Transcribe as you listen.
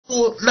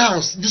So now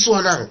this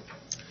one now.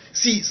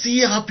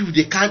 See how people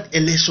they count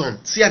election.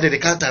 See how they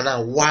count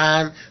now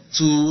 1,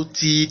 2,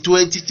 3,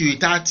 20,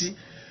 30.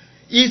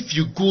 If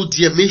you go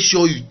there, make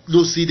sure you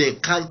know see the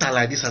counter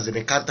like this as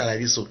the counter like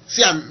this. So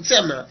see I'm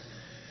now.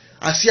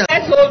 I see.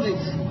 Let's hold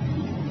it.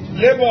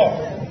 Labour.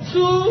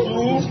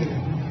 2.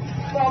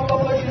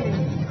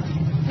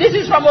 This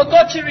is from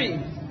Okochiri.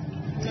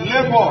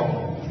 Labour.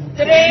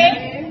 3.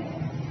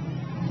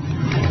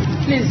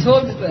 Please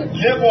hold it.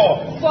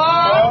 Labour.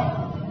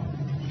 4.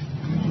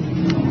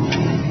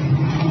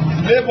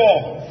 Labour.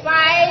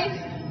 5.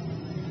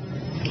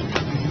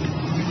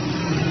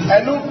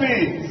 LUP.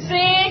 6.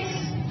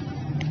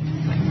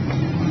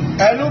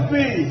 LUP.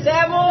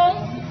 7.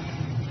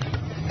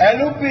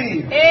 LUP.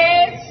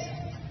 8.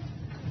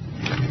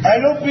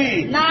 LUP.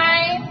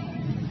 9.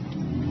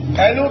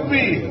 LUP.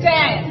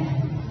 10.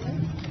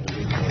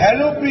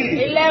 LUP.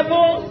 11.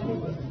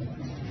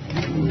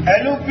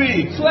 LUP.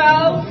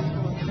 12.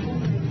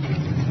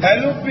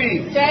 LUP.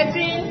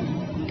 13.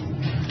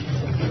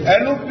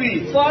 LUP.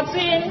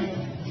 14.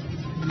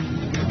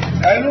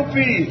 LUP.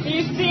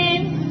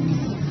 15.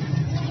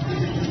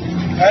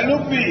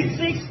 LUP.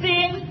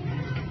 16.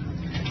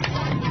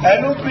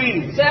 LUP.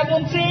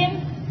 17.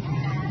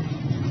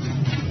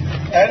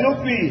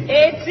 LUP.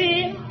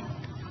 18.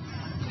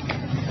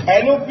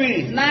 LUP.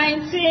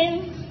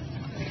 19.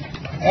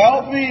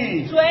 LP.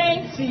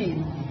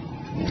 20.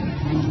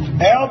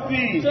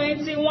 LP.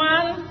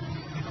 21.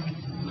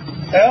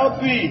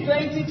 LP.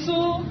 22.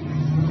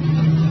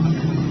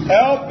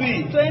 LP.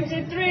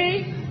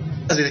 23.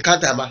 As the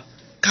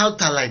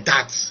counter like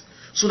that,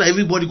 so that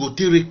everybody go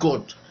take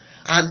record.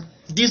 And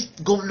this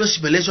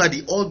governorship election at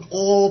the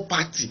all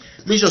party,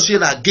 make sure say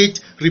na get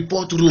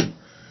report room,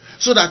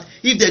 so that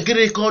if they get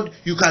record,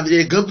 you can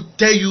they go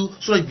tell you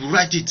so that you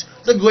write it.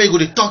 Not be where you go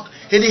to talk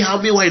anyhow.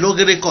 Meanwhile you don't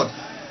get record.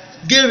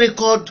 Get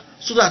record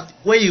so that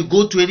when you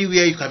go to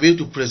anywhere, you can be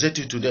able to present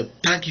it to them.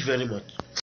 Thank you very much.